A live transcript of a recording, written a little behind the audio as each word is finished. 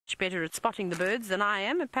much better at spotting the birds than I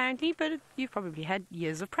am, apparently, but you've probably had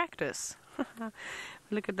years of practice.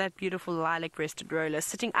 Look at that beautiful lilac-breasted roller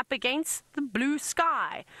sitting up against the blue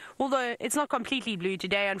sky. Although it's not completely blue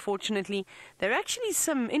today, unfortunately. There are actually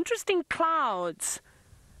some interesting clouds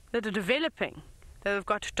that are developing. They've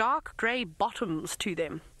got dark grey bottoms to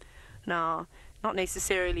them. Now, not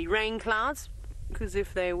necessarily rain clouds, because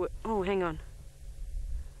if they were... Oh, hang on.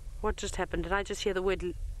 What just happened? Did I just hear the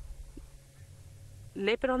word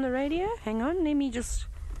leopard on the radio? Hang on, let me just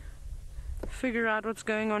figure out what's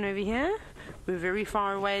going on over here. We're very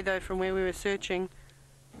far away though from where we were searching.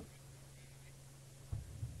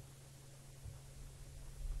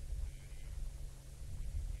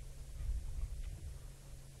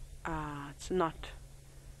 It's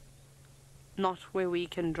not where we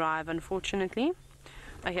can drive, unfortunately.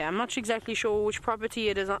 Okay, I'm not exactly sure which property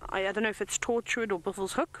it is. I don't know if it's Torchwood or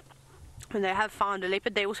Buffelshoek. And they have found a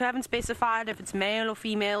leopard. They also haven't specified if it's male or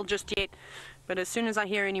female just yet. But as soon as I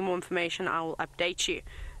hear any more information, I will update you.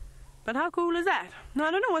 But how cool is that? Now,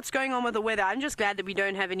 I don't know what's going on with the weather. I'm just glad that we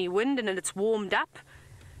don't have any wind and that it's warmed up.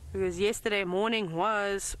 Because yesterday morning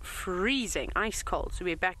was freezing, ice cold. So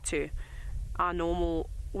we're back to our normal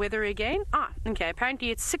weather again. Okay,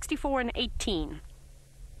 apparently it's 64 and 18.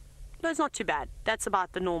 No, it's not too bad. That's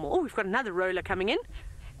about the normal. Oh, we've got another roller coming in.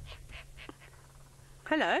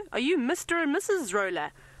 Hello, are you Mr. and Mrs.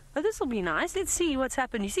 Roller? Oh, this will be nice. Let's see what's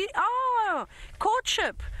happened. You see? Oh,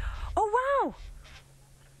 courtship. Oh, wow.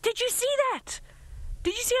 Did you see that?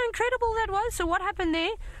 Did you see how incredible that was? So what happened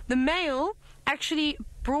there? The male actually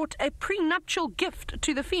brought a prenuptial gift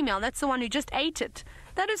to the female. That's the one who just ate it.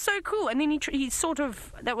 That is so cool. And then he sort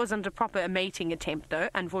of, that wasn't a proper mating attempt though,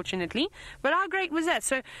 unfortunately. But how great was that?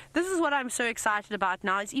 So this is what I'm so excited about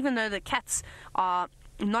now, is even though the cats are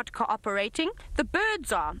not cooperating, the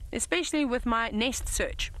birds are, especially with my nest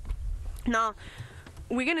search. Now,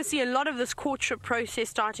 we're going to see a lot of this courtship process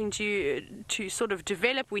starting to sort of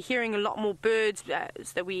develop. We're hearing a lot more birds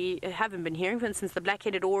that we haven't been hearing. For instance, the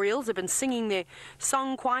black-headed orioles have been singing their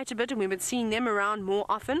song quite a bit, and we've been seeing them around more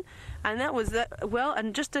often. And that was,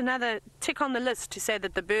 and just another tick on the list to say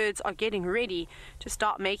that the birds are getting ready to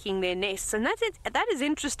start making their nests. And that is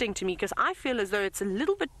interesting to me, because I feel as though it's a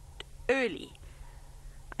little bit early.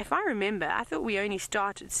 If I remember, I thought we only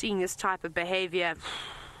started seeing this type of behavior,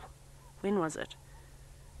 when was it?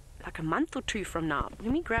 Like a month or two from now.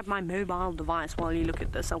 Let me grab my mobile device while you look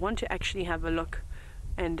at this. I want to actually have a look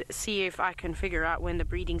and see if I can figure out when the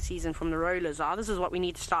breeding season from the rollers are. This is what we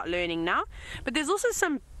need to start learning now. But there's also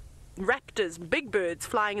some raptors, big birds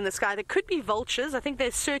flying in the sky. There could be vultures. I think they're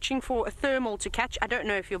searching for a thermal to catch. I don't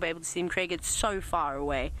know if you'll be able to see them, Craig. It's so far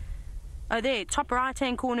away. Oh, there, top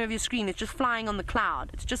right-hand corner of your screen. It's just flying on the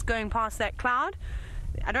cloud. It's just going past that cloud.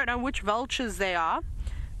 I don't know which vultures they are,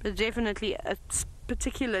 but definitely a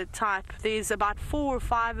particular type. There's about 4 or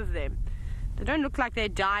 5 of them. They don't look like they're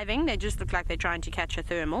diving. They just look like they're trying to catch a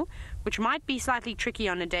thermal, which might be slightly tricky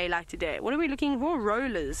on a day like today. What are we looking for?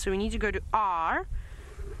 Rollers. So we need to go to R,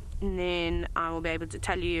 and then I will be able to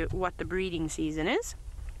tell you what the breeding season is.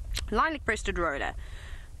 Lilac-breasted roller.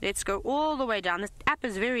 Let's go all the way down. This app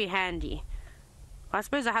is very handy. I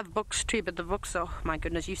suppose I have books too, but the books, oh my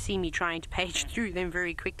goodness, you see me trying to page through them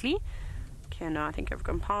very quickly. Okay, now I think I've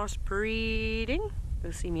gone past breeding.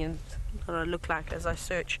 You'll see me what I look like as I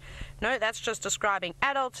search. No, that's just describing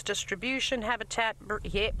adults, distribution, habitat,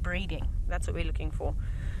 breeding. That's what we're looking for.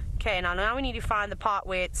 Okay, now we need to find the part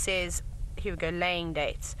where it says, here we go, laying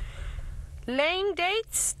dates. Laying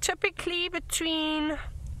dates typically between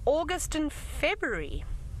August and February.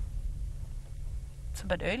 It's a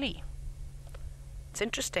bit early. It's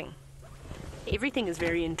interesting. Everything is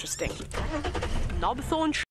very interesting. Knobthorn